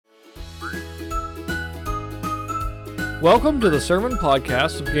Welcome to the Sermon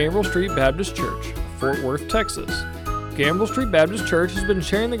Podcast of Gambriel Street Baptist Church, Fort Worth, Texas. Gambriel Street Baptist Church has been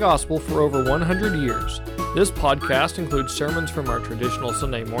sharing the gospel for over 100 years. This podcast includes sermons from our traditional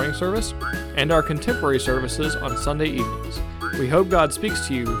Sunday morning service and our contemporary services on Sunday evenings. We hope God speaks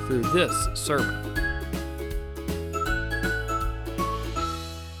to you through this sermon.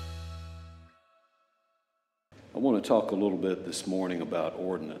 I want to talk a little bit this morning about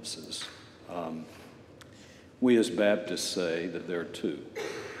ordinances. We as Baptists say that there are two.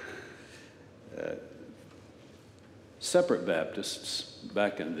 Separate Baptists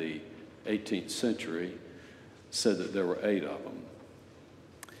back in the 18th century said that there were 8 of them.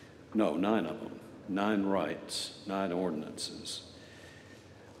 No, 9 of them. 9 rites, 9 ordinances.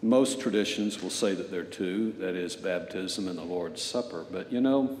 Most traditions will say that there are 2, that is baptism and the Lord's Supper. But you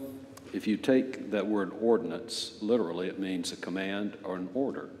know, if you take that word ordinance literally, it means a command or an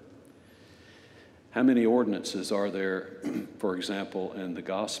order. How many ordinances are there, for example, in the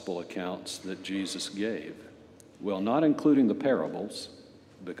gospel accounts that Jesus gave? Well, not including the parables,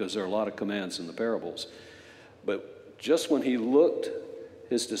 because there are a lot of commands in the parables. But just when he looked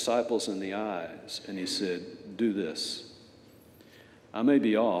his disciples in the eyes and he said, do this. I may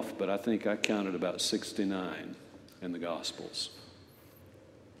be off, but I think I counted about 69 in the Gospels.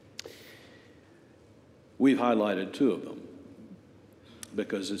 We've highlighted 2 of them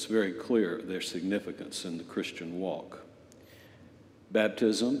because it's very clear their significance in the Christian walk.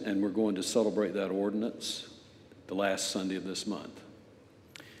 Baptism, and we're going to celebrate that ordinance the last Sunday of this month.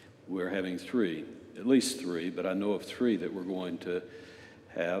 We're having 3, at least 3, but I know of 3 that we're going to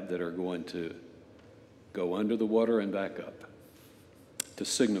have that are going to go under the water and back up to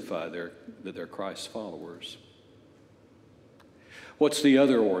signify that they're Christ's followers. What's the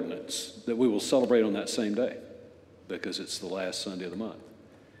other ordinance that we will celebrate on that same day? Because it's the last Sunday of the month.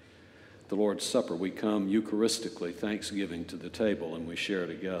 The Lord's Supper. We come Eucharistically, thanksgiving to the table, and we share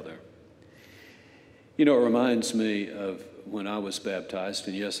together. You know, it reminds me of when I was baptized,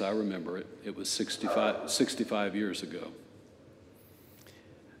 and yes, I remember it. It was 65 years ago.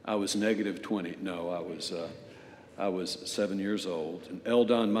 I was negative 20. No, I was 7 years old. And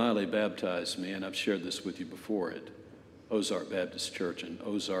Eldon Miley baptized me, and I've shared this with you before, at Ozark Baptist Church in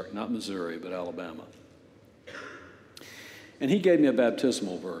Ozark, not Missouri, but Alabama. And he gave me a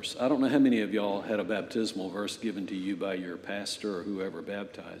baptismal verse. I don't know how many of y'all had a baptismal verse given to you by your pastor or whoever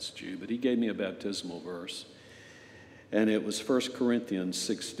baptized you, but he gave me a baptismal verse. And it was 1 Corinthians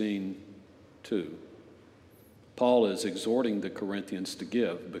 16:2. Paul is exhorting the Corinthians to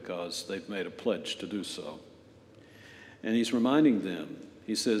give because they've made a pledge to do so. And he's reminding them,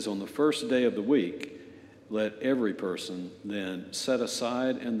 he says, on the first day of the week, let every person then set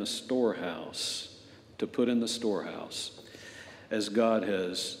aside in the storehouse, to put in the storehouse, as God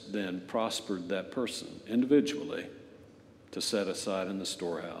has then prospered that person individually to set aside in the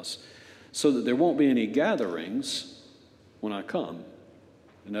storehouse, so that there won't be any gatherings when I come.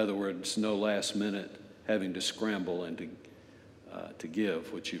 In other words, no last minute having to scramble and to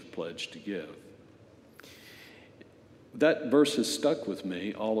give what you've pledged to give. That verse has stuck with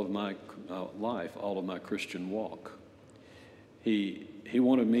me all of my life, all of my Christian walk. He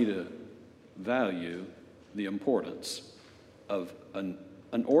wanted me to value the importance of an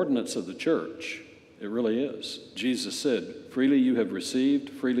ordinance of the church. It really is. Jesus said, freely you have received,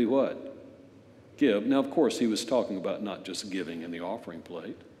 freely what? Give. Now, of course, he was talking about not just giving in the offering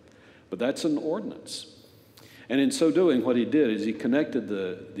plate, but that's an ordinance. And in so doing, what he did is he connected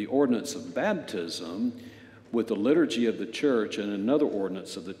the ordinance of baptism with the liturgy of the church and another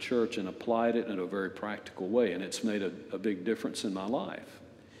ordinance of the church and applied it in a very practical way. And it's made a big difference in my life.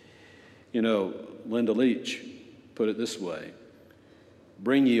 You know, Linda Leach put it this way: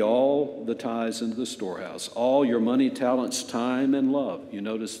 bring ye all the tithes into the storehouse, all your money, talents, time, and love. You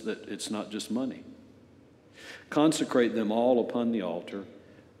notice that it's not just money. Consecrate them all upon the altar,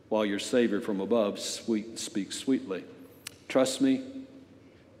 while your Savior from above speaks sweetly. Trust me,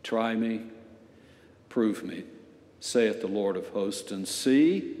 try me, prove me, saith the Lord of hosts, and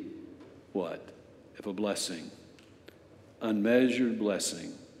see what? If a blessing, unmeasured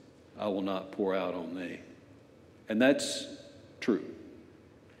blessing, I will not pour out on thee. And that's true.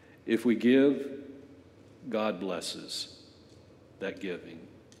 If we give, God blesses that giving.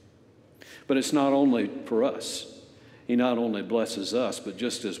 But it's not only for us. He not only blesses us, but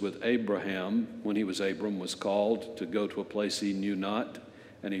just as with Abraham, when Abram was called to go to a place he knew not,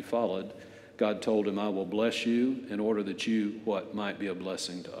 and he followed, God told him, I will bless you in order that you, might be a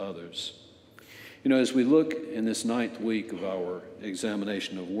blessing to others. You know, as we look in this 9th week of our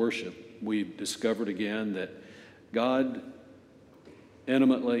examination of worship, we've discovered again that God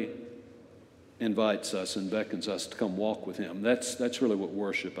intimately invites us and beckons us to come walk with him. That's really what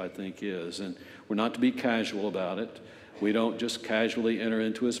worship, I think, is. And we're not to be casual about it. We don't just casually enter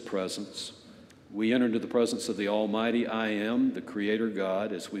into his presence. We enter into the presence of the Almighty I Am, the Creator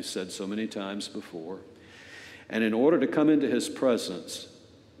God, as we've said so many times before. And in order to come into his presence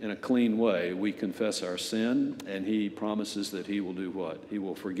in a clean way, we confess our sin, and he promises that he will do what? He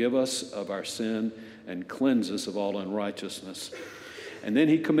will forgive us of our sin and cleanse us of all unrighteousness. And then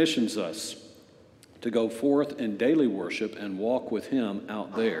he commissions us to go forth in daily worship and walk with him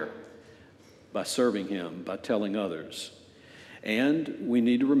out there by serving him, by telling others. And we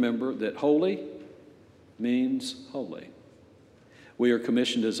need to remember that holy means holy. We are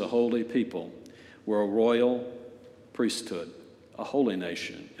commissioned as a holy people. We're a royal priesthood, a holy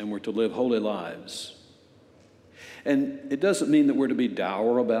nation, and we're to live holy lives. And it doesn't mean that we're to be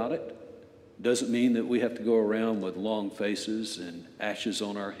dour about it. It doesn't mean that we have to go around with long faces and ashes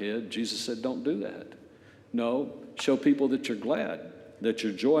on our head. Jesus said, don't do that. No, show people that you're glad, that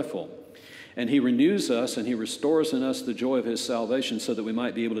you're joyful. And he renews us and he restores in us the joy of his salvation so that we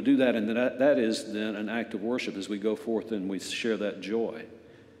might be able to do that. And that is then an act of worship as we go forth and we share that joy.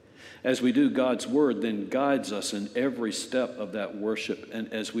 As we do, God's word then guides us in every step of that worship.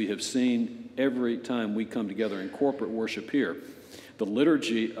 And as we have seen every time we come together in corporate worship here, the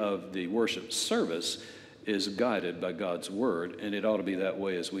liturgy of the worship service is guided by God's word, and it ought to be that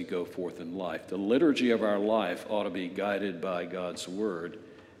way as we go forth in life. The liturgy of our life ought to be guided by God's word.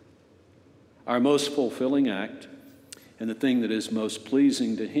 Our most fulfilling act, and the thing that is most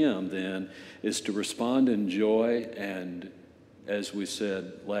pleasing to him then, is to respond in joy and, as we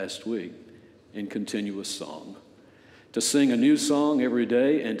said last week, in continuous song. To sing a new song every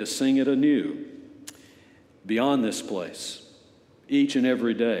day and to sing it anew beyond this place, each and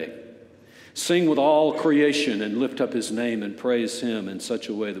every day. Sing with all creation and lift up his name and praise him in such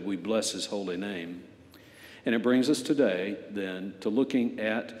a way that we bless his holy name. And it brings us today then to looking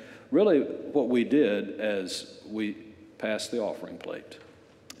at really what we did as we passed the offering plate,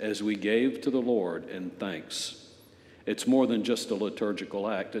 as we gave to the Lord in thanks. It's more than just a liturgical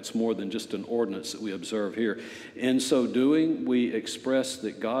act. It's more than just an ordinance that we observe here. In so doing, we express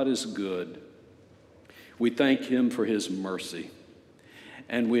that God is good. We thank him for his mercy.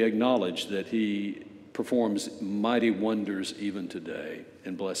 And we acknowledge that he performs mighty wonders even today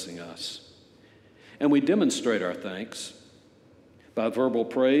in blessing us. And we demonstrate our thanks by verbal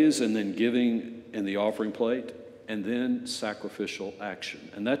praise and then giving in the offering plate and then sacrificial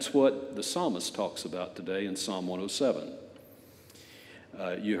action. And that's what the psalmist talks about today in Psalm 107.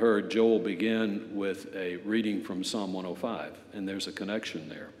 You heard Joel begin with a reading from Psalm 105, and there's a connection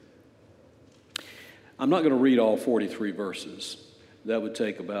there. I'm not going to read all 43 verses. That would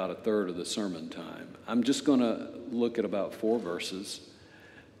take about a third of the sermon time. I'm just going to look at about 4 verses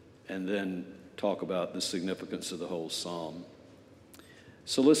and then talk about the significance of the whole psalm.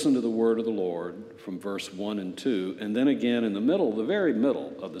 So listen to the word of the Lord from verse 1 and 2, and then again in the middle, the very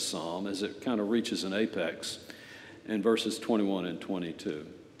middle of the psalm, as it kind of reaches an apex in verses 21 and 22.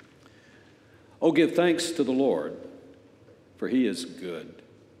 Oh, give thanks to the Lord, for he is good,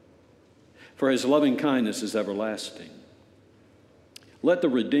 for his loving kindness is everlasting. Let the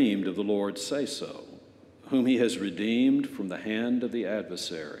redeemed of the Lord say so, whom he has redeemed from the hand of the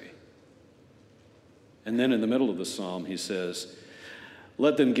adversary. And then in the middle of the psalm, he says,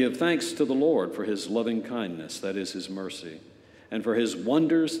 let them give thanks to the Lord for his loving kindness, that is his mercy, and for his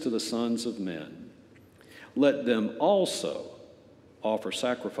wonders to the sons of men. Let them also offer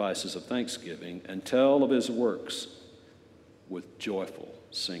sacrifices of thanksgiving and tell of his works with joyful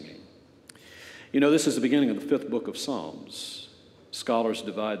singing. You know, this is the beginning of the 5th book of Psalms. Scholars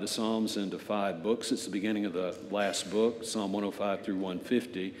divide the Psalms into 5 books. It's the beginning of the last book, Psalm 105 through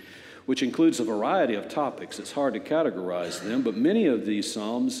 150, which includes a variety of topics. It's hard to categorize them, but many of these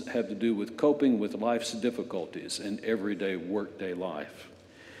Psalms have to do with coping with life's difficulties in everyday workday life,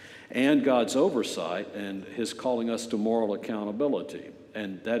 and God's oversight and his calling us to moral accountability.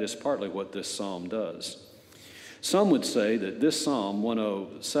 And that is partly what this psalm does. Some would say that this Psalm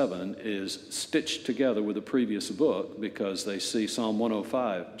 107 is stitched together with the previous book because they see Psalm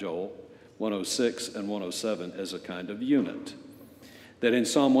 105, Joel, 106, and 107 as a kind of unit. That in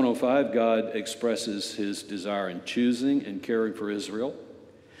Psalm 105, God expresses his desire in choosing and caring for Israel.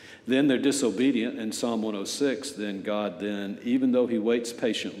 Then they're disobedient in Psalm 106. Then God, even though he waits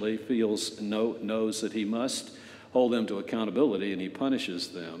patiently, knows that he must hold them to accountability, and he punishes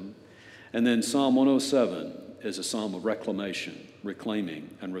them. And then Psalm 107 is a psalm of reclamation, reclaiming,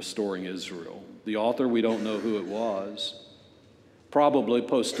 and restoring Israel. The author, we don't know who it was. Probably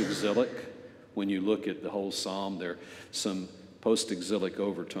post-exilic. When you look at the whole psalm, there are some post-exilic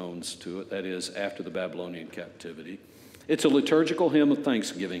overtones to it, that is, after the Babylonian captivity. It's a liturgical hymn of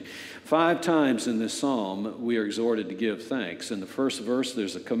thanksgiving. 5 times in this psalm, we are exhorted to give thanks. In the first verse,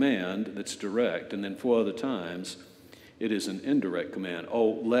 there's a command that's direct, and then 4 other times, it is an indirect command.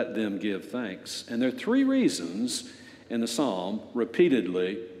 Oh, let them give thanks. And there are 3 reasons in the psalm,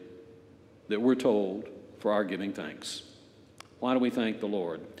 repeatedly, that we're told for our giving thanks. Why do we thank the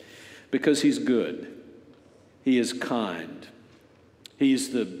Lord? Because He's good. He is kind. He's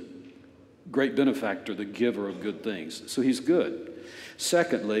the great benefactor, the giver of good things. So He's good.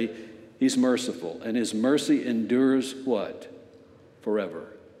 Secondly, He's merciful, and His mercy endures what?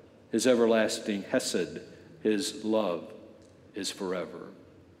 Forever. His everlasting hesed, His love is forever.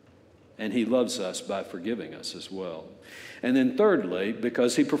 And He loves us by forgiving us as well. And then thirdly,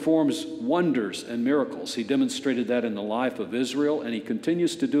 because He performs wonders and miracles. He demonstrated that in the life of Israel, and He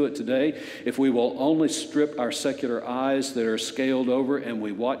continues to do it today. If we will only strip our secular eyes that are scaled over and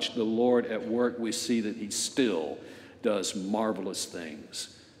we watch the Lord at work, we see that He still does marvelous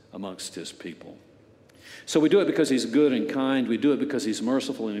things amongst His people. So we do it because He's good and kind. We do it because He's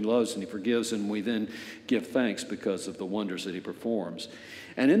merciful and He loves and He forgives, and we then give thanks because of the wonders that He performs.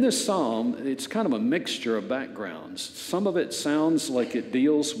 And in this psalm, it's kind of a mixture of backgrounds. Some of it sounds like it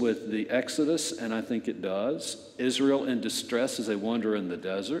deals with the Exodus, and I think it does. Israel in distress as they wander in the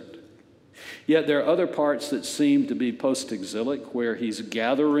desert. Yet there are other parts that seem to be post-exilic, where He's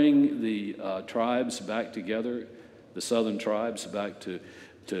gathering the tribes back together, the southern tribes back to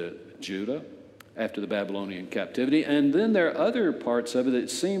Judah after the Babylonian captivity. And then there are other parts of it that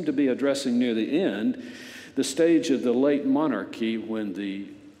seem to be addressing near the end the stage of the late monarchy, when the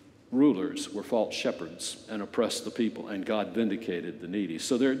rulers were false shepherds and oppressed the people, and God vindicated the needy.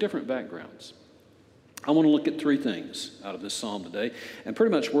 So there are different backgrounds. I want to look at 3 things out of this psalm today and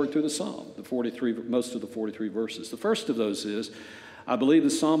pretty much work through the psalm, most of the 43 verses. The first of those is, I believe the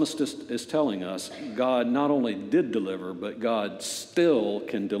psalmist is telling us God not only did deliver, but God still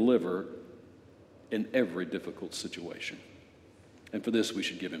can deliver in every difficult situation. And for this, we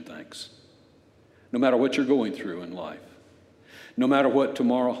should give Him thanks. No matter what you're going through in life, no matter what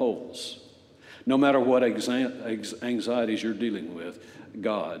tomorrow holds, no matter what anxieties you're dealing with,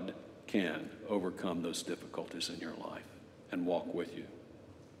 God can overcome those difficulties in your life and walk with you.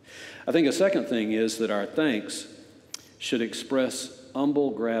 I think a second thing is that our thanks should express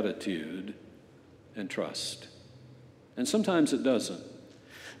humble gratitude and trust. And sometimes it doesn't.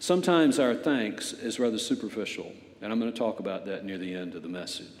 Sometimes our thanks is rather superficial, and I'm going to talk about that near the end of the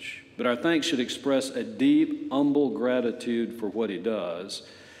message. But our thanks should express a deep, humble gratitude for what He does,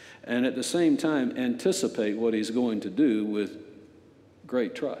 and at the same time anticipate what He's going to do with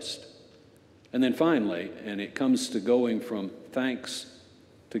great trust. And then finally, and it comes to going from thanks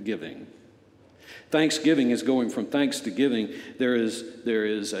to giving. Thanksgiving is going from thanks to giving. There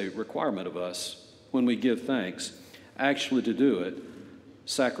is a requirement of us when we give thanks, actually to do it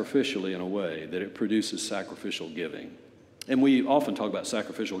sacrificially in a way that it produces sacrificial giving. And we often talk about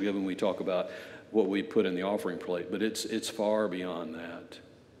sacrificial giving. We talk about what we put in the offering plate, but it's far beyond that.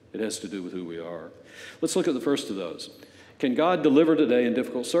 It has to do with who we are. Let's look at the first of those. Can God deliver today in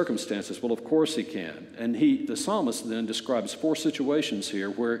difficult circumstances? Well, of course He can. And the psalmist then describes 4 situations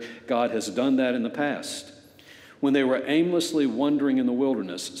here where God has done that in the past. When they were aimlessly wandering in the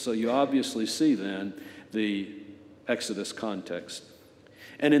wilderness. So you obviously see then the Exodus context.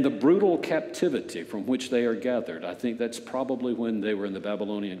 And in the brutal captivity from which they are gathered. I think that's probably when they were in the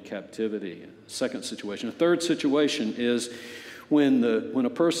Babylonian captivity. Second situation. A third situation is when a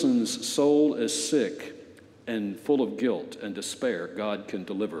person's soul is sick and full of guilt and despair, God can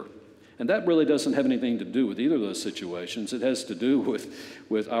deliver. And that really doesn't have anything to do with either of those situations. It has to do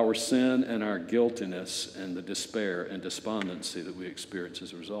with our sin and our guiltiness and the despair and despondency that we experience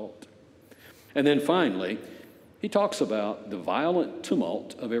as a result. And then finally, he talks about the violent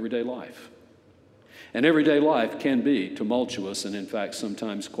tumult of everyday life. And everyday life can be tumultuous and, in fact,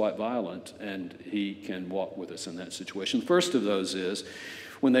 sometimes quite violent, and he can walk with us in that situation. The first of those is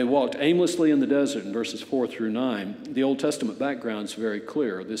when they walked aimlessly in the desert in verses 4 through 9. The Old Testament background is very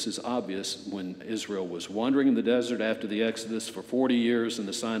clear. This is obvious when Israel was wandering in the desert after the Exodus for 40 years in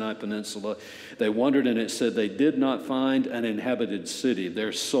the Sinai Peninsula. They wandered, and it said they did not find an inhabited city.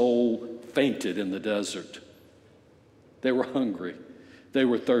 Their soul fainted in the desert. They were hungry. They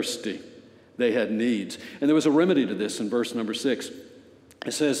were thirsty. They had needs. And there was a remedy to this in verse number 6.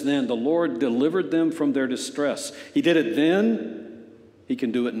 It says, then the Lord delivered them from their distress. He did it then. He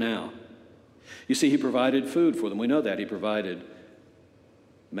can do it now. You see, He provided food for them. We know that. He provided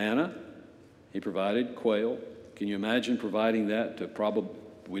manna. He provided quail. Can you imagine providing that to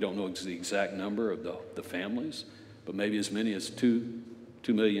we don't know the exact number of the families, but maybe as many as 2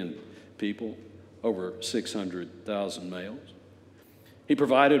 million people, over 600,000 males. He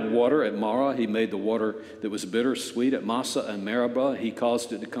provided water at Marah. He made the water that was bitter sweet. At Massa and Meribah, he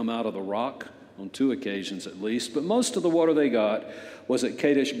caused it to come out of the rock on 2 occasions at least. But most of the water they got was at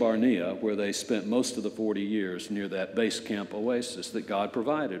Kadesh Barnea, where they spent most of the 40 years near that base camp oasis that God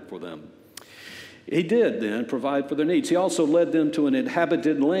provided for them. He did then provide for their needs. He also led them to an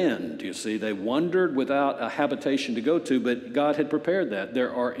inhabited land. You see, they wandered without a habitation to go to, but God had prepared that.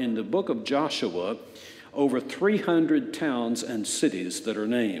 There are in the book of Joshua over 300 towns and cities that are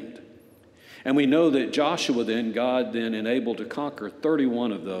named. And we know that Joshua God enabled to conquer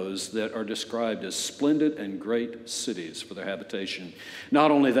 31 of those that are described as splendid and great cities for their habitation.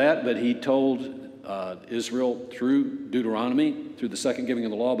 Not only that, but he told Israel through Deuteronomy, through the second giving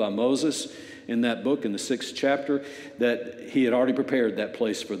of the law by Moses, in that book, in the 6th chapter, that he had already prepared that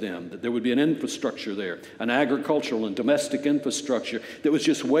place for them, that there would be an infrastructure there, an agricultural and domestic infrastructure that was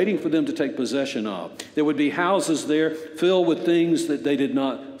just waiting for them to take possession of. There would be houses there filled with things that they did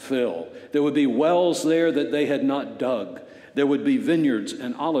not fill. There would be wells there that they had not dug. There would be vineyards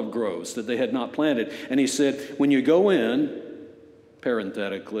and olive groves that they had not planted. And he said, when you go in,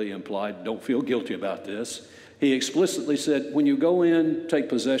 parenthetically implied, don't feel guilty about this, he explicitly said, when you go in, take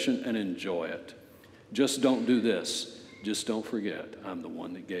possession and enjoy it. Just don't do this. Just don't forget, I'm the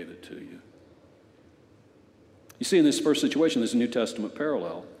one that gave it to you. You see, in this first situation, there's a New Testament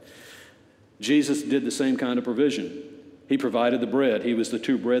parallel. Jesus did the same kind of provision. He provided the bread. He was the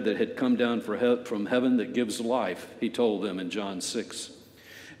true bread that had come down from heaven that gives life, he told them in John 6.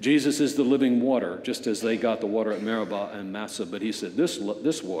 Jesus is the living water, just as they got the water at Meribah and Massa. But he said, this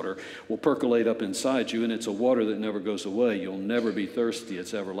water will percolate up inside you, and it's a water that never goes away. You'll never be thirsty.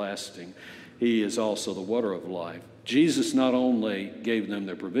 It's everlasting. He is also the water of life. Jesus not only gave them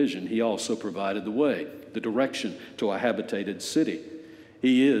their provision, he also provided the way, the direction to a habitated city.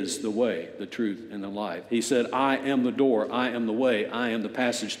 He is the way, the truth, and the life. He said, I am the door, I am the way, I am the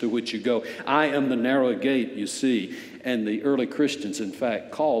passage through which you go. I am the narrow gate, you see. And the early Christians, in fact,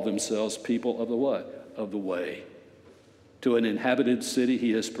 called themselves people of the what? Of the way. To an inhabited city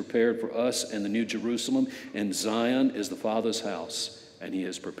he has prepared for us in the New Jerusalem, and Zion is the Father's house, and he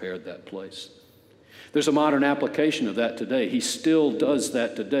has prepared that place. There's a modern application of that today. He still does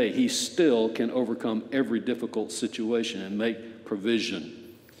that today. He still can overcome every difficult situation and make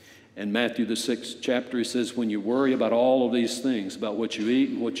provision. In Matthew the 6th chapter, he says, when you worry about all of these things, about what you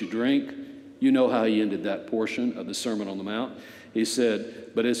eat and what you drink, you know how he ended that portion of the Sermon on the Mount. He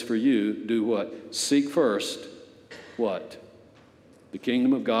said, but as for you, do what? Seek first, what? The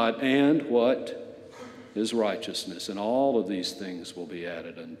kingdom of God and what? His righteousness. And all of these things will be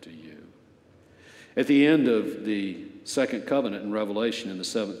added unto you. At the end of the second covenant in Revelation in the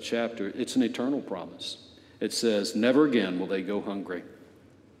 7th chapter, it's an eternal promise. It says, never again will they go hungry.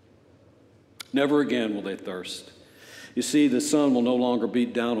 Never again will they thirst. You see, the sun will no longer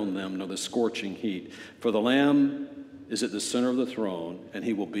beat down on them, nor the scorching heat. For the Lamb is at the center of the throne, and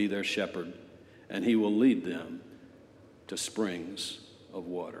he will be their shepherd, and he will lead them to springs of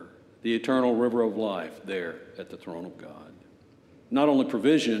water. The eternal river of life there at the throne of God. Not only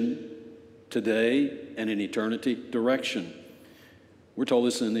provision today and in eternity, direction. We're told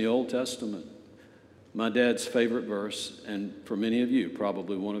this in the Old Testament. My dad's favorite verse, and for many of you,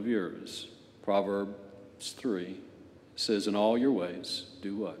 probably one of yours, Proverbs 3, says, in all your ways,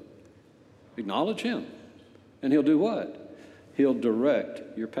 do what? Acknowledge him. And he'll do what? He'll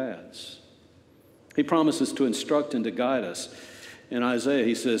direct your paths. He promises to instruct and to guide us. In Isaiah,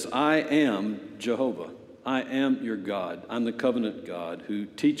 he says, I am Jehovah. I am your God. I'm the covenant God who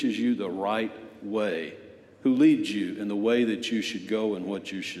teaches you the right way, who leads you in the way that you should go and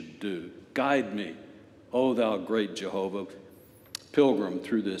what you should do. Guide me, O thou great Jehovah, pilgrim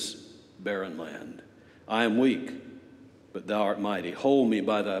through this barren land. I am weak, but thou art mighty. Hold me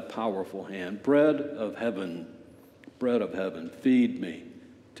by thy powerful hand. Bread of heaven, feed me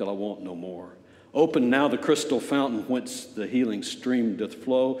till I want no more. Open now the crystal fountain whence the healing stream doth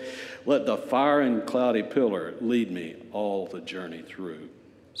flow. Let the fire and cloudy pillar lead me all the journey through.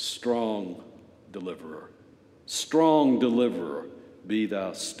 Strong deliverer, be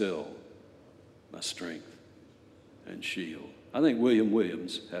thou still my strength and shield. I think William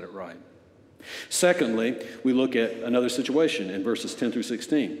Williams had it right. Secondly, we look at another situation in verses 10 through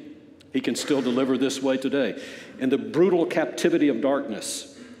 16. He can still deliver this way today. In the brutal captivity of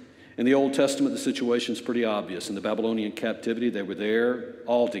darkness, in the Old Testament, the situation's pretty obvious. In the Babylonian captivity, they were there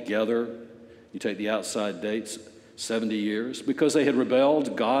all together. You take the outside dates, 70 years. Because they had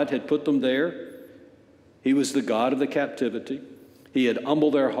rebelled, God had put them there. He was the God of the captivity. He had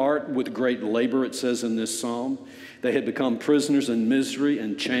humbled their heart with great labor, it says in this psalm. They had become prisoners in misery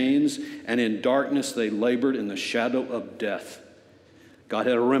and chains, and in darkness they labored in the shadow of death. God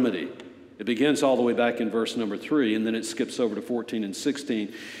had a remedy. It begins all the way back in verse number 3, and then it skips over to 14 and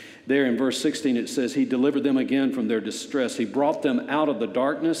 16. There in verse 16 it says, He delivered them again from their distress. He brought them out of the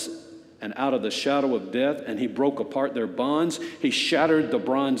darkness and out of the shadow of death, and He broke apart their bonds. He shattered the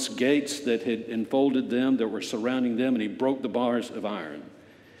bronze gates that had enfolded them, that were surrounding them, and He broke the bars of iron.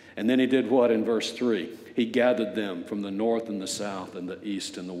 And then He did what in verse 3? He gathered them from the north and the south and the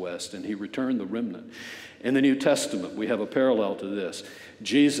east and the west, and He returned the remnant. In the New Testament, we have a parallel to this.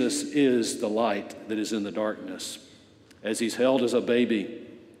 Jesus is the light that is in the darkness. As He's held as a baby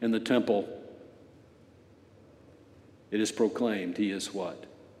in the temple, it is proclaimed He is what?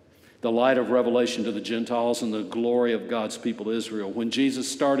 The light of revelation to the Gentiles and the glory of God's people Israel. When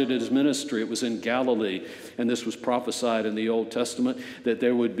Jesus started His ministry, it was in Galilee, and this was prophesied in the Old Testament, that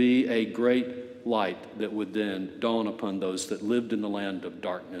there would be a great light that would then dawn upon those that lived in the land of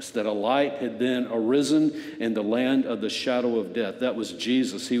darkness, that a light had then arisen in the land of the shadow of death. That was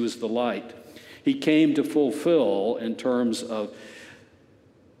Jesus. He was the light. He came to fulfill in terms of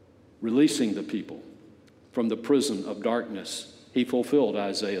releasing the people from the prison of darkness. He fulfilled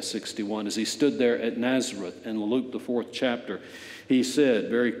Isaiah 61. As He stood there at Nazareth in Luke, the 4th chapter, He said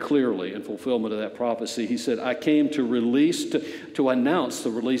very clearly in fulfillment of that prophecy, He said, I came to release, to announce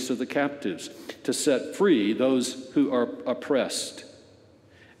the release of the captives, to set free those who are oppressed.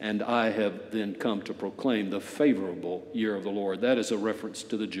 And I have then come to proclaim the favorable year of the Lord. That is a reference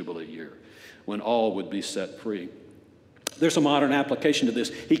to the Jubilee year, when all would be set free. There's a modern application to this.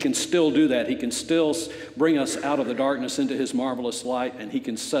 He can still do that. He can still bring us out of the darkness into His marvelous light, and He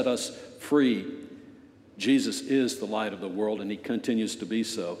can set us free. Jesus is the light of the world, and He continues to be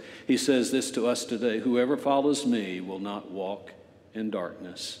so. He says this to us today, whoever follows me will not walk in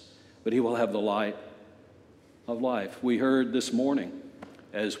darkness, but he will have the light of life. We heard this morning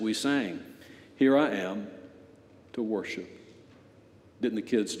as we sang, Here I am to worship. Didn't the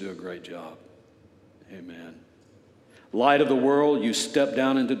kids do a great job? Amen. Light of the world, you step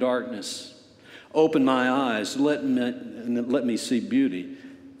down into darkness. Open my eyes, let me see beauty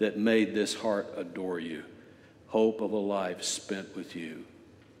that made this heart adore you. Hope of a life spent with you.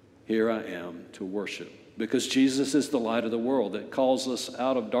 Here I am to worship. Because Jesus is the light of the world that calls us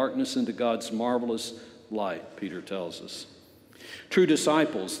out of darkness into God's marvelous light, Peter tells us. True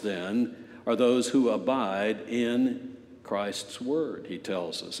disciples, then, are those who abide in Christ's word, he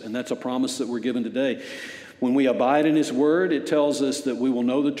tells us. And that's a promise that we're given today. When we abide in His word, it tells us that we will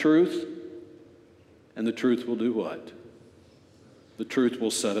know the truth, and the truth will do what? The truth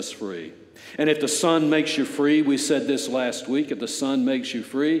will set us free. And if the Son makes you free, we said this last week, if the Son makes you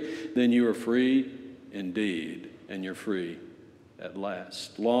free, then you are free indeed, and you're free at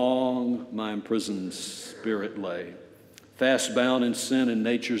last. Long my imprisoned spirit lay, fast bound in sin and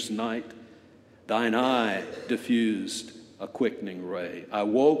nature's night. Thine eye diffused a quickening ray. I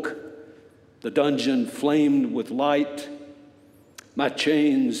woke, the dungeon flamed with light. My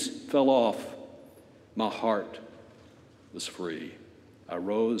chains fell off. My heart was free. I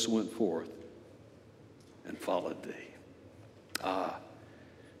rose, went forth, and followed thee.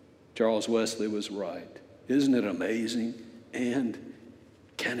 Charles Wesley was right. Isn't it amazing? And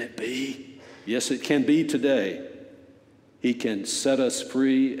can it be? Yes, it can be today. He can set us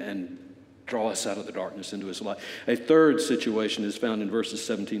free and draw us out of the darkness into His light. A third situation is found in verses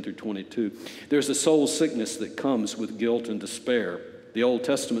 17 through 22. There's a soul sickness that comes with guilt and despair. The Old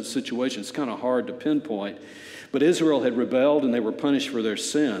Testament situation is kind of hard to pinpoint, but Israel had rebelled and they were punished for their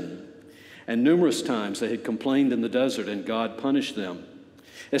sin. And numerous times they had complained in the desert and God punished them,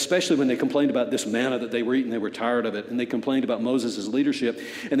 especially when they complained about this manna that they were eating. They were tired of it, and they complained about Moses' leadership.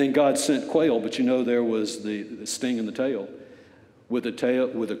 And then God sent quail, but there was the sting in the tail. With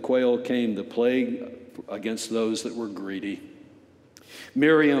the quail came the plague against those that were greedy.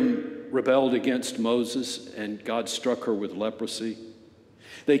 Miriam rebelled against Moses, and God struck her with leprosy.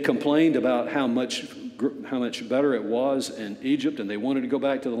 They complained about how much better it was in Egypt, and they wanted to go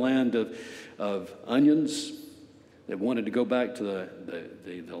back to the land of onions. They wanted to go back to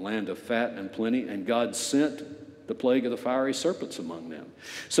the land of fat and plenty, and God sent the plague of the fiery serpents among them.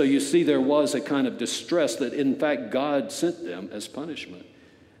 So you see, there was a kind of distress that, in fact, God sent them as punishment.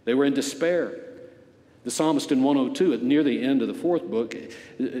 They were in despair. The psalmist in 102, near the end of the 4th book,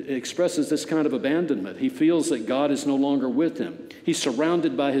 expresses this kind of abandonment. He feels that God is no longer with him. He's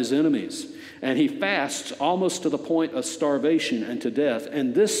surrounded by his enemies, and he fasts almost to the point of starvation and to death.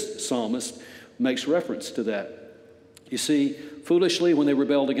 And this psalmist makes reference to that. You see, foolishly, when they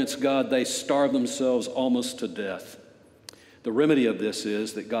rebelled against God, they starved themselves almost to death. The remedy of this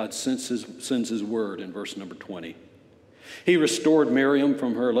is that God sends his word in verse number 20. He restored Miriam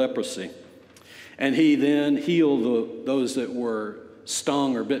from her leprosy. And he then healed those that were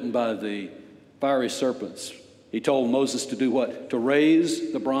stung or bitten by the fiery serpents. He told Moses to do what? To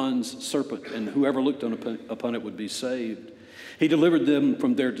raise the bronze serpent, and whoever looked upon it would be saved. He delivered them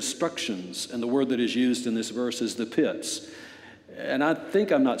from their destructions, and the word that is used in this verse is the pits. And I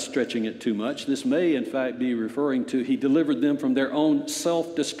think I'm not stretching it too much. This may, in fact, be referring to he delivered them from their own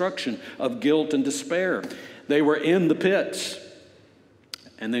self-destruction of guilt and despair. They were in the pits,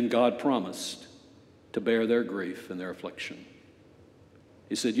 and then God promised to bear their grief and their affliction.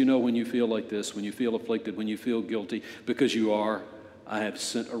 He said, you know, when you feel like this, when you feel afflicted, when you feel guilty, because you are, I have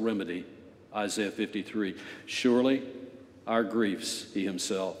sent a remedy. Isaiah 53. Surely our griefs he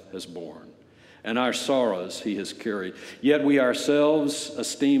himself has borne, and our sorrows he has carried. Yet we ourselves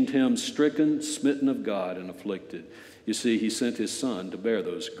esteemed him stricken, smitten of God, and afflicted. You see, he sent his son to bear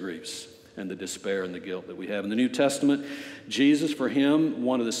those griefs and the despair and the guilt that we have. In the New Testament, Jesus, for him,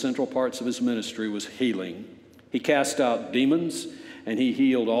 one of the central parts of his ministry was healing. He cast out demons, and he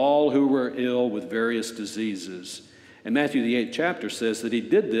healed all who were ill with various diseases. And Matthew, the 8th chapter, says that he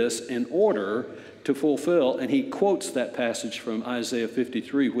did this in order to fulfill, and he quotes that passage from Isaiah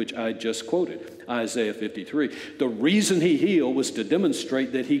 53, which I just quoted, Isaiah 53. The reason he healed was to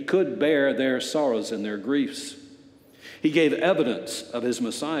demonstrate that he could bear their sorrows and their griefs. He gave evidence of his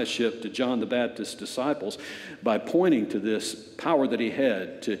messiahship to John the Baptist's disciples by pointing to this power that he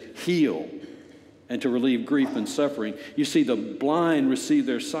had to heal and to relieve grief and suffering. You see, the blind receive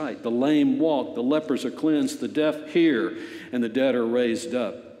their sight, the lame walk, the lepers are cleansed, the deaf hear, and the dead are raised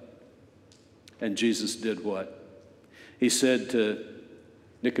up. And Jesus did what? He said to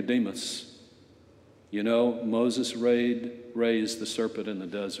Nicodemus, you know, Moses raised the serpent in the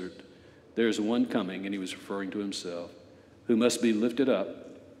desert. There's one coming, and he was referring to himself, who must be lifted up.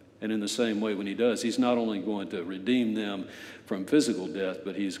 And in the same way, when he does, he's not only going to redeem them from physical death,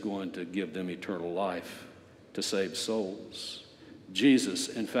 but he's going to give them eternal life to save souls. Jesus,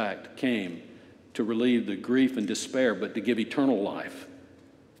 in fact, came to relieve the grief and despair, but to give eternal life,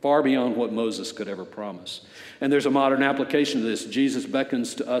 far beyond what Moses could ever promise. And there's a modern application of this. Jesus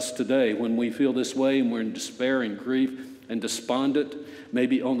beckons to us today when we feel this way and we're in despair and grief and despondent,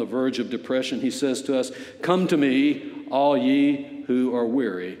 maybe on the verge of depression. He says to us, come to me, all ye who are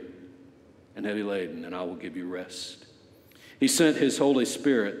weary and heavy laden, and I will give you rest. He sent his Holy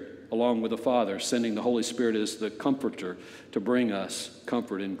Spirit along with the Father, sending the Holy Spirit as the comforter to bring us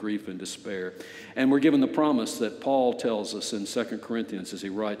comfort in grief and despair. And we're given the promise that Paul tells us in 2 Corinthians as he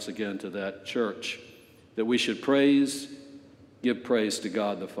writes again to that church, that we should give praise to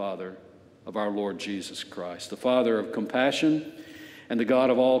God the Father of our Lord Jesus Christ, the Father of compassion and the God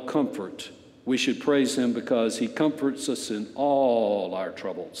of all comfort. We should praise him because he comforts us in all our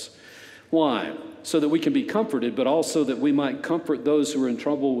troubles. Why? So that we can be comforted, but also that we might comfort those who are in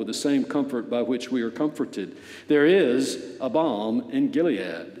trouble with the same comfort by which we are comforted. There is a balm in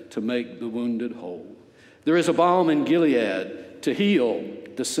Gilead to make the wounded whole. There is a balm in Gilead to heal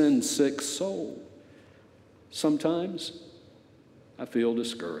the sin-sick soul. Sometimes I feel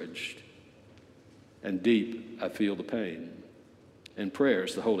discouraged, and deep I feel the pain. In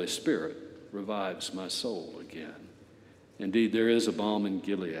prayers, the Holy Spirit revives my soul again. Indeed, there is a balm in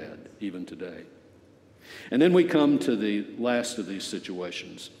Gilead even today. And then we come to the last of these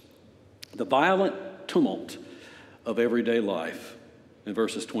situations, the violent tumult of everyday life in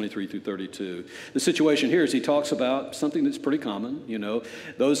verses 23 through 32. The situation here is he talks about something that's pretty common, you know,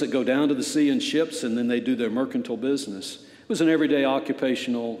 those that go down to the sea in ships and then they do their mercantile business. It was an everyday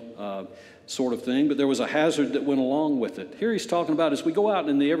occupational sort of thing, but there was a hazard that went along with it. Here he's talking about as we go out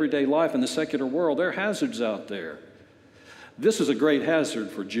in the everyday life in the secular world, there are hazards out there. This is a great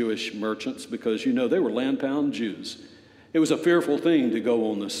hazard for Jewish merchants because, you know, they were land-bound Jews. It was a fearful thing to go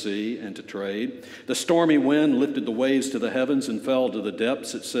on the sea and to trade. The stormy wind lifted the waves to the heavens and fell to the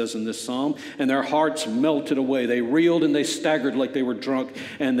depths, it says in this psalm, and their hearts melted away. They reeled and they staggered like they were drunk,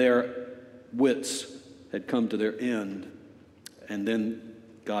 and their wits had come to their end. And then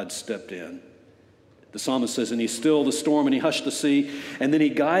God stepped in. The psalmist says, and he stilled the storm and he hushed the sea, and then he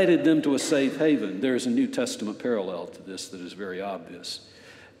guided them to a safe haven. There is a New Testament parallel to this that is very obvious.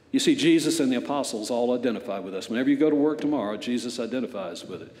 You see, Jesus and the apostles all identify with us. Whenever you go to work tomorrow, Jesus identifies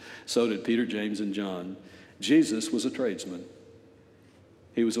with it. So did Peter, James, and John. Jesus was a tradesman.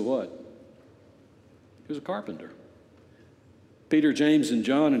 He was a what? He was a carpenter. Peter, James, and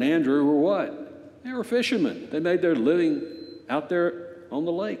John, and Andrew were what? They were fishermen. They made their living out there on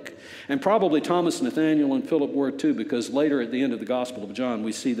the lake. And probably Thomas, Nathaniel, and Philip were too, because later at the end of the Gospel of John,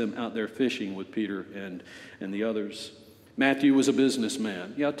 we see them out there fishing with Peter and the others. Matthew was a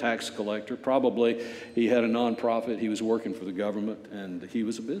businessman, tax collector. Probably he had a nonprofit. He was working for the government, and he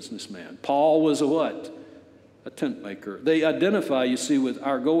was a businessman. Paul was a what? A tent maker. They identify, you see, with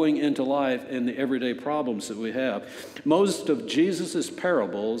our going into life and the everyday problems that we have. Most of Jesus'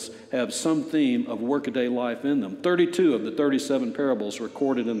 parables have some theme of workaday life in them. 32 of the 37 parables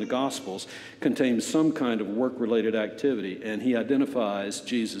recorded in the Gospels contain some kind of work-related activity, and he identifies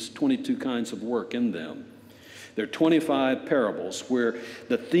Jesus' 22 kinds of work in them. There are 25 parables where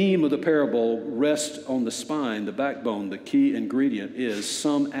the theme of the parable rests on the spine, the backbone. The key ingredient is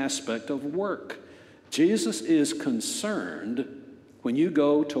some aspect of work. Jesus is concerned when you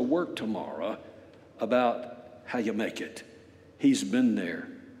go to work tomorrow about how you make it. He's been there.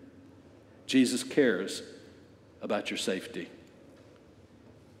 Jesus cares about your safety.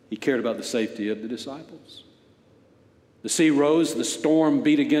 He cared about the safety of the disciples. The sea rose, the storm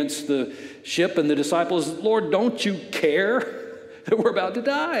beat against the ship, and the disciples, Lord, don't you care that we're about to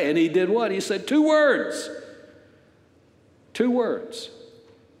die? And he did what? He said 2 words. 2 words.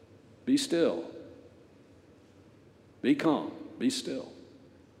 Be still. Be calm. Be still.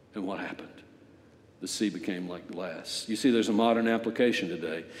 And what happened? The sea became like glass. You see, there's a modern application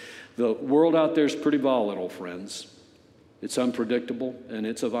today. The world out there is pretty volatile, friends. It's unpredictable, and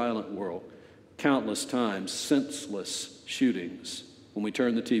it's a violent world. Countless times, senseless shootings. When we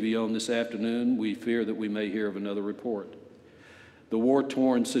turn the TV on this afternoon, we fear that we may hear of another report. The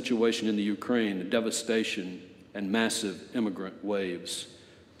war-torn situation in the Ukraine, the devastation and massive immigrant waves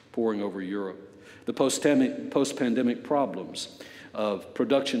pouring over Europe. The post-pandemic problems of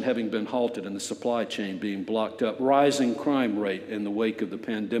production having been halted and the supply chain being blocked up, rising crime rate in the wake of the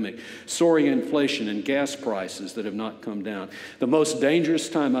pandemic, soaring inflation and gas prices that have not come down. The most dangerous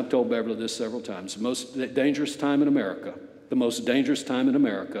time, I've told Beverly this several times, the most dangerous time in America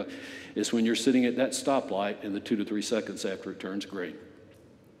is when you're sitting at that stoplight in the 2 to 3 seconds after it turns green.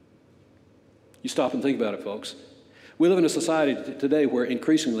 You stop and think about it, folks. We live in a society today where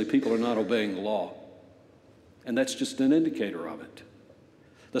increasingly people are not obeying the law. And that's just an indicator of it.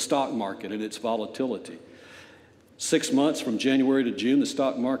 The stock market and its volatility. 6 months from January to June, the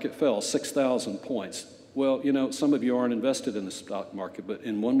stock market fell 6,000 points. Well, some of you aren't invested in the stock market, but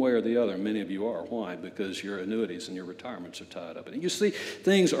in one way or the other, many of you are. Why? Because your annuities and your retirements are tied up in it. You see,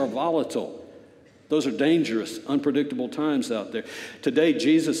 things are volatile. Those are dangerous, unpredictable times out there. Today,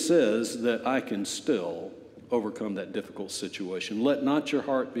 Jesus says that I can still overcome that difficult situation. Let not your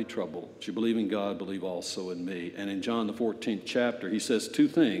heart be troubled. As you believe in God, believe also in me. And in John the 14th chapter, he says 2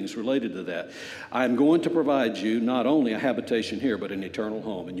 things related to that. I am going to provide you not only a habitation here, but an eternal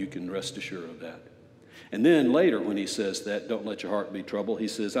home, and you can rest assured of that. And then later when he says that, don't let your heart be troubled, he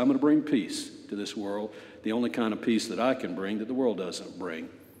says, I'm going to bring peace to this world, the only kind of peace that I can bring that the world doesn't bring.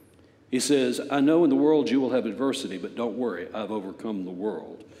 He says, I know in the world you will have adversity, but don't worry, I've overcome the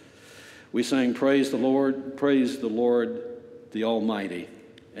world. We sang, praise the Lord, the Almighty.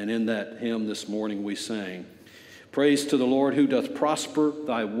 And in that hymn this morning we sang, praise to the Lord who doth prosper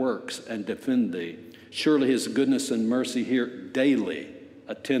thy works and defend thee. Surely his goodness and mercy here daily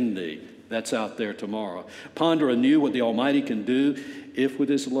attend thee. That's out there tomorrow. Ponder anew what the Almighty can do if with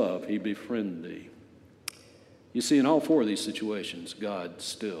his love he befriend thee. You see, in all 4 of these situations, God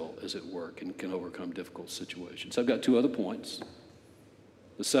still is at work and can overcome difficult situations. I've got 2 other points.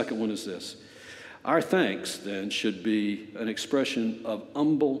 The second one is this. Our thanks, then, should be an expression of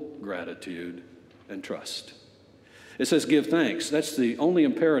humble gratitude and trust. It says, give thanks. That's the only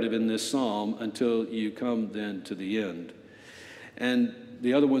imperative in this psalm until you come then to the end. And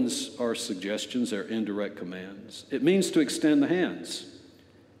the other ones are suggestions, they're indirect commands. It means to extend the hands.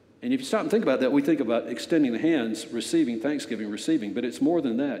 And if you stop and think about that, we think about extending the hands, receiving, thanksgiving, receiving. But it's more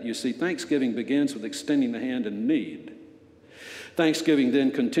than that. You see, thanksgiving begins with extending the hand in need. Thanksgiving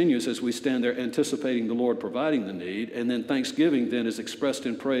then continues as we stand there anticipating the Lord providing the need, and then thanksgiving then is expressed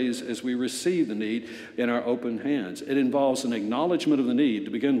in praise as we receive the need in our open hands. It involves an acknowledgement of the need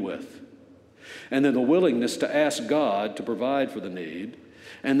to begin with, and then the willingness to ask God to provide for the need,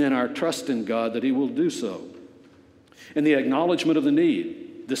 and then our trust in God that he will do so. And the acknowledgement of the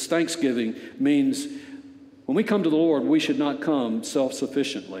need, this thanksgiving means when we come to the Lord, we should not come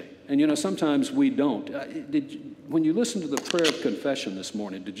self-sufficiently. And sometimes we don't. When you listen to the prayer of confession this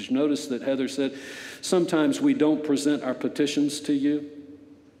morning, did you notice that Heather said, sometimes we don't present our petitions to you?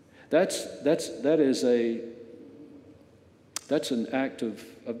 That's an act of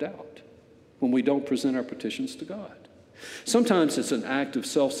doubt when we don't present our petitions to God. Sometimes it's an act of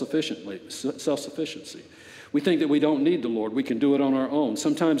self-sufficiency. We think that we don't need the Lord. We can do it on our own.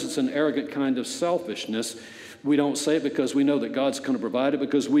 Sometimes it's an arrogant kind of selfishness. We don't say it because we know that God's going to provide it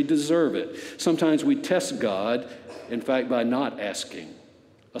because we deserve it. Sometimes we test God, in fact, by not asking,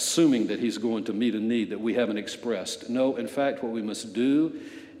 assuming that He's going to meet a need that we haven't expressed. No, in fact, what we must do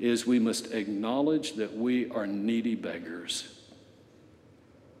is we must acknowledge that we are needy beggars.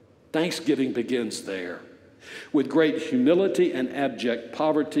 Thanksgiving begins there. With great humility and abject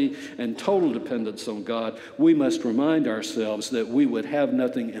poverty and total dependence on God, we must remind ourselves that we would have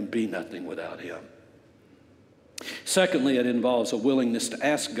nothing and be nothing without Him. Secondly, it involves a willingness to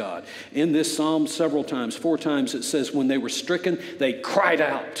ask God. In this psalm, several times, 4 times, it says when they were stricken, they cried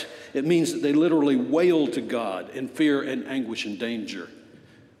out. It means that they literally wailed to God in fear and anguish and danger.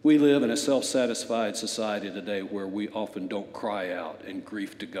 We live in a self-satisfied society today where we often don't cry out in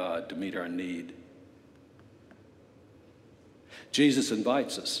grief to God to meet our need. Jesus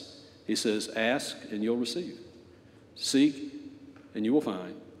invites us. He says, ask and you'll receive. Seek and you will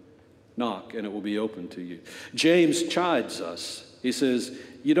find. Knock and it will be open to you. James chides us. He says,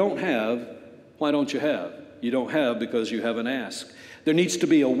 you don't have, why don't you have? You don't have because you haven't asked. There needs to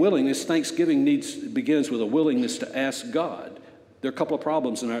be a willingness. Thanksgiving begins with a willingness to ask God. There are a couple of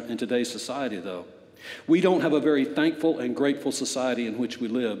problems in today's society, though. We don't have a very thankful and grateful society in which we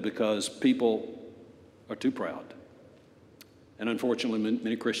live because people are too proud. And unfortunately,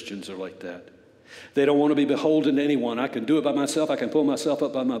 many Christians are like that. They don't want to be beholden to anyone. I can do it by myself. I can pull myself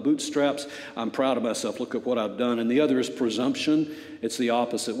up by my bootstraps. I'm proud of myself. Look at what I've done. And the other is presumption. It's the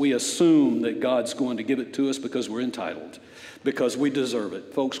opposite. We assume that God's going to give it to us because we're entitled, because we deserve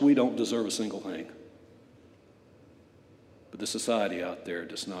it. Folks, we don't deserve a single thing. But the society out there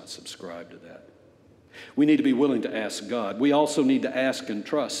does not subscribe to that. We need to be willing to ask God. We also need to ask and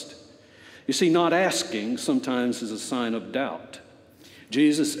trust. You see, not asking sometimes is a sign of doubt.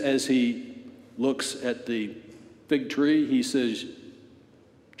 Jesus, as He looks at the fig tree, He says,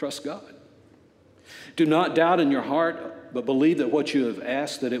 trust God. Do not doubt in your heart, but believe that what you have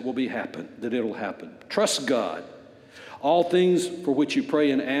asked, that it will happen. Trust God. All things for which you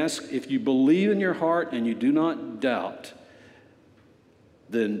pray and ask, if you believe in your heart and you do not doubt,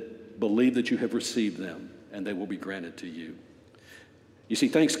 then believe that you have received them and they will be granted to you. You see,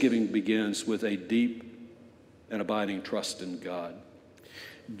 Thanksgiving begins with a deep and abiding trust in God.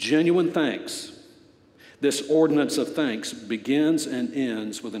 Genuine thanks, this ordinance of thanks, begins and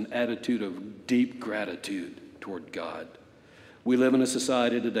ends with an attitude of deep gratitude toward God. We live in a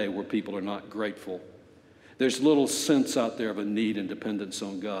society today where people are not grateful. There's little sense out there of a need and dependence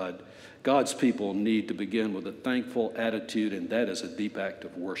on God. God's people need to begin with a thankful attitude, and that is a deep act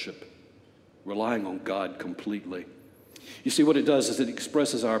of worship, relying on God completely. You see, what it does is it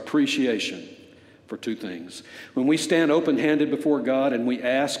expresses our appreciation for 2 things. When we stand open-handed before God and we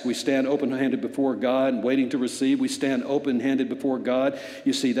ask, we stand open-handed before God and waiting to receive. We stand open-handed before God.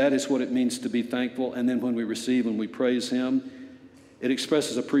 You see, that is what it means to be thankful. And then when we receive and we praise Him, it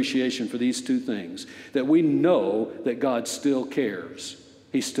expresses appreciation for these 2 things, that we know that God still cares.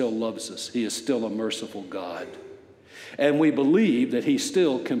 He still loves us. He is still a merciful God. And we believe that He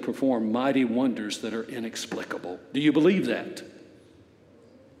still can perform mighty wonders that are inexplicable. Do you believe that?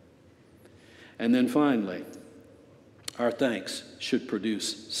 And then finally, our thanks should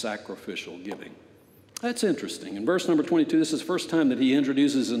produce sacrificial giving. That's interesting. In verse number 22, this is the first time that He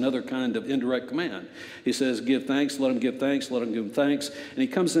introduces another kind of indirect command. He says, give thanks, let them give thanks, let them give thanks. And He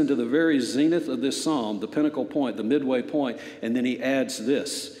comes into the very zenith of this psalm, the pinnacle point, the midway point, and then He adds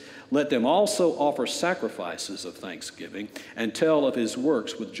this. Let them also offer sacrifices of thanksgiving and tell of His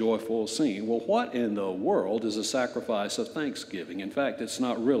works with joyful singing. Well, what in the world is a sacrifice of thanksgiving? In fact, it's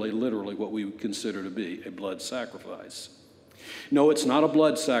not really literally what we would consider to be a blood sacrifice. No, it's not a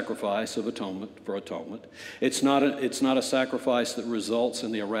blood sacrifice of atonement. It's not a sacrifice that results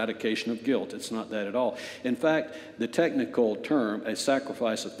in the eradication of guilt. It's not that at all. In fact, the technical term, a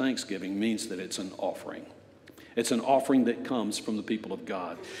sacrifice of thanksgiving, means that it's an offering. It's an offering that comes from the people of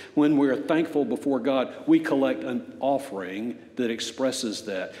God. When we're thankful before God, we collect an offering that expresses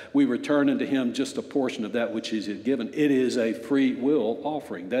that. We return unto Him just a portion of that which He has given. It is a free will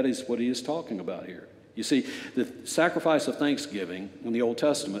offering. That is what He is talking about here. You see, the sacrifice of thanksgiving in the Old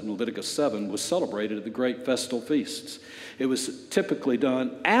Testament, in Leviticus 7, was celebrated at the great festal feasts. It was typically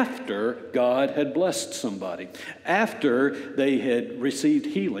done after God had blessed somebody, after they had received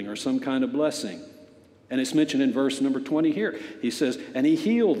healing or some kind of blessing. And it's mentioned in verse number 20 here. He says, and He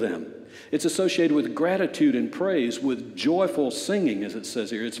healed them. It's associated with gratitude and praise, with joyful singing, as it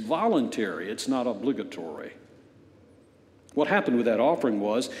says here. It's voluntary. It's not obligatory. What happened with that offering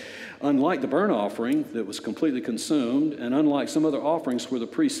was, unlike the burnt offering that was completely consumed, and unlike some other offerings where the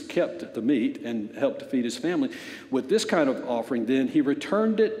priest kept the meat and helped to feed his family, with this kind of offering, then he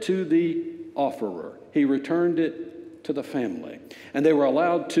returned it to the offerer. He returned it to the family. And they were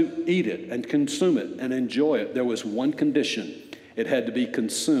allowed to eat it and consume it and enjoy it. There was one condition. It had to be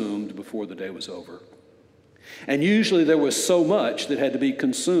consumed before the day was over. And usually there was so much that had to be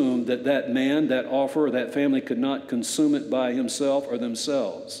consumed that that man, that offerer, that family could not consume it by himself or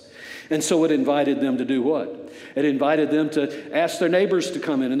themselves. And so it invited them to do what? It invited them to ask their neighbors to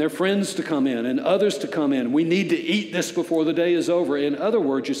come in and their friends to come in and others to come in. We need to eat this before the day is over. In other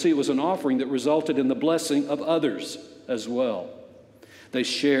words, you see, it was an offering that resulted in the blessing of others as well. They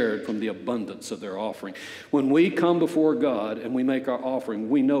shared from the abundance of their offering. When we come before God and we make our offering,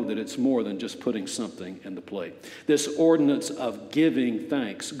 we know that it's more than just putting something in the plate. This ordinance of giving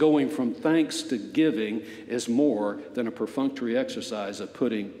thanks, going from thanks to giving, is more than a perfunctory exercise of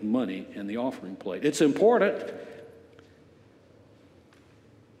putting money in the offering plate. It's important.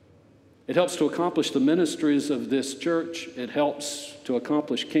 It helps to accomplish the ministries of this church. It helps to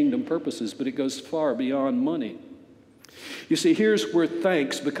accomplish kingdom purposes, but it goes far beyond money. You see, here's where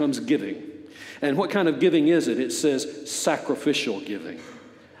thanks becomes giving. And what kind of giving is it? It says sacrificial giving,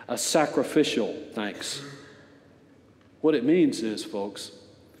 a sacrificial thanks. What it means is, folks,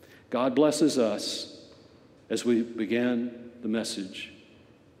 God blesses us, as we began the message,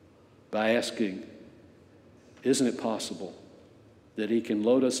 by asking, isn't it possible that He can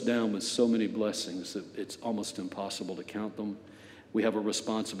load us down with so many blessings that it's almost impossible to count them? We have a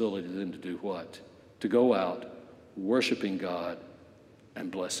responsibility then to do what? To go out worshiping God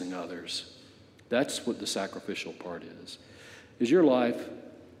and blessing others. That's what the sacrificial part is. Is your life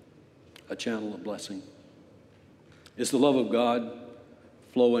a channel of blessing? Is the love of God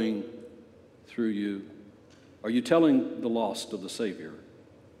flowing through you? Are you telling the lost of the Savior?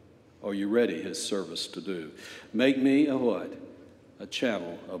 Are you ready His service to do? Make me a what? A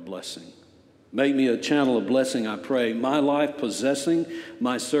channel of blessing. Make me a channel of blessing, I pray. My life possessing,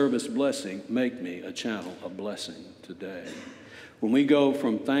 my service blessing. Make me a channel of blessing today. When we go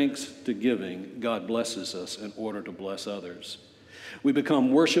from thanks to giving, God blesses us in order to bless others. We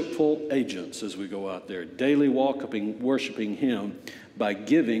become worshipful agents as we go out there, daily worshiping Him by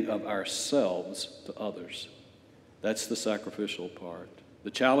giving of ourselves to others. That's the sacrificial part.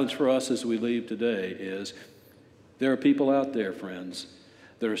 The challenge for us as we leave today is there are people out there, friends,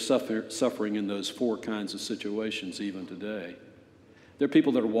 that are suffering in those four kinds of situations even today. There are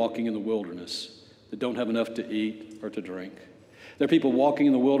people that are walking in the wilderness that don't have enough to eat or to drink. There are people walking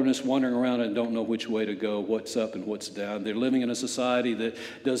in the wilderness, wandering around and don't know which way to go, what's up and what's down. They're living in a society that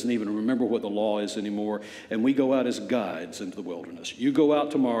doesn't even remember what the law is anymore. And we go out as guides into the wilderness. You go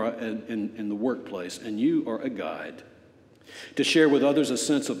out tomorrow in the workplace, and you are a guide to share with others a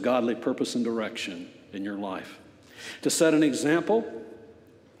sense of godly purpose and direction in your life, to set an example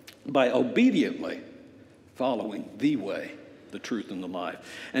by obediently following the way, the truth, and the life,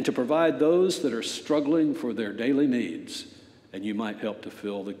 and to provide those that are struggling for their daily needs, and you might help to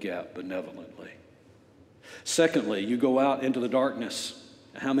fill the gap benevolently. Secondly, you go out into the darkness.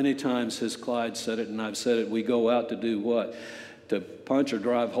 How many times has Clyde said it, and I've said it, we go out to do what? To punch or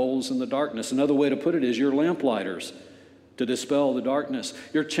drive holes in the darkness. Another way to put it is you're lamplighters to dispel the darkness.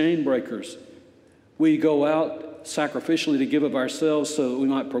 You're chain breakers. We go out sacrificially to give of ourselves so that we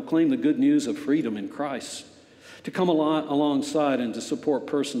might proclaim the good news of freedom in Christ, to come alongside and to support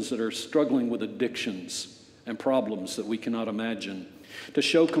persons that are struggling with addictions and problems that we cannot imagine, to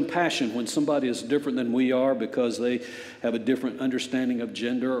show compassion when somebody is different than we are because they have a different understanding of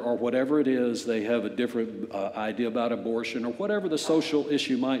gender or whatever it is, they have a different idea about abortion or whatever the social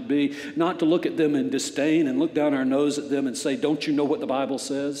issue might be, not to look at them in disdain and look down our nose at them and say, don't you know what the Bible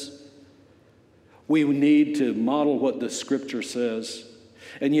says? We need to model what the Scripture says.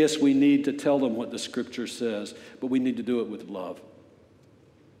 And yes, we need to tell them what the Scripture says, but we need to do it with love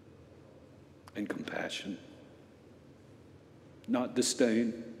and compassion, not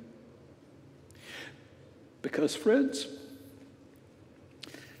disdain. Because, friends,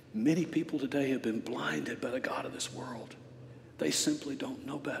 many people today have been blinded by the God of this world. They simply don't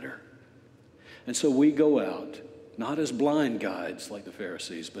know better. And so we go out, not as blind guides like the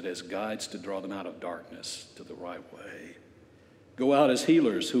Pharisees, but as guides to draw them out of darkness to the right way. Go out as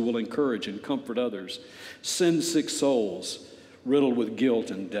healers who will encourage and comfort others. Sin sick souls riddled with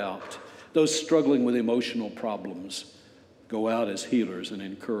guilt and doubt. Those struggling with emotional problems. Go out as healers and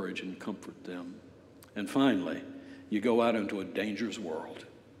encourage and comfort them. And finally, you go out into a dangerous world.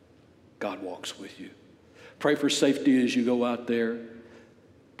 God walks with you. Pray for safety as you go out there.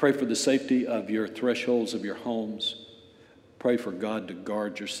 Pray for the safety of your thresholds of your homes. Pray for God to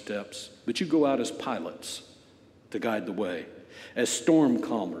guard your steps. But you go out as pilots to guide the way, as storm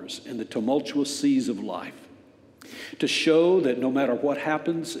calmers in the tumultuous seas of life, to show that no matter what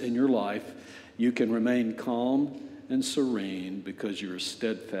happens in your life, you can remain calm and serene because you are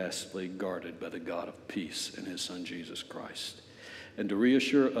steadfastly guarded by the God of peace and his Son, Jesus Christ. And to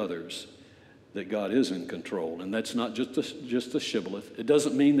reassure others that God is in control. And that's not just a shibboleth. It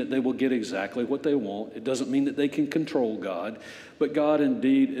doesn't mean that they will get exactly what they want. It doesn't mean that they can control God. But God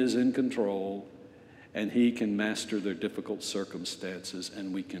indeed is in control, and he can master their difficult circumstances,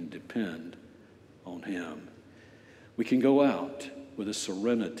 and we can depend on him. We can go out with a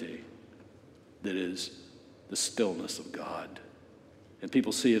serenity that is the stillness of God. And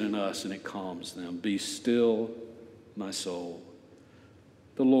people see it in us, and it calms them. Be still, my soul.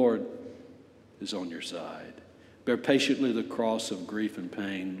 The Lord is on your side. Bear patiently the cross of grief and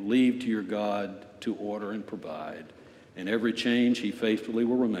pain. Leave to your God to order and provide. In every change, he faithfully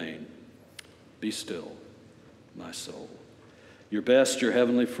will remain. Be still, my soul. Your best, your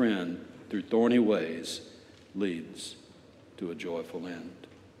heavenly friend, through thorny ways, leads to a joyful end.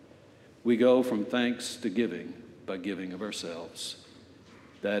 We go from thanks to giving by giving of ourselves.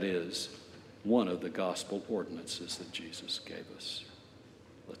 That is one of the gospel ordinances that Jesus gave us.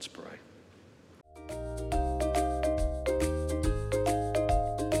 Let's pray.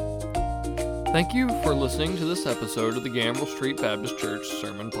 Thank you for listening to this episode of the Gambriel Street Baptist Church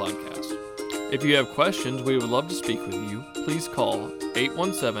Sermon Podcast. If you have questions, we would love to speak with you. Please call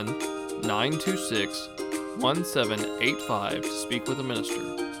 817-926-1785 to speak with a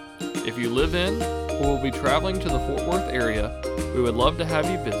minister. If you live in or will be traveling to the Fort Worth area, we would love to have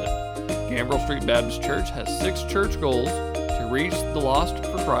you visit. Gambriel Street Baptist Church has 6 church goals: to reach the lost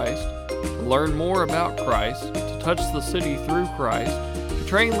for Christ, to learn more about Christ, to touch the city through Christ, to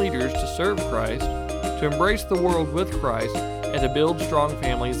train leaders to serve Christ, to embrace the world with Christ, and to build strong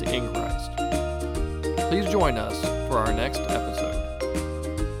families in Christ. Please join us for our next episode.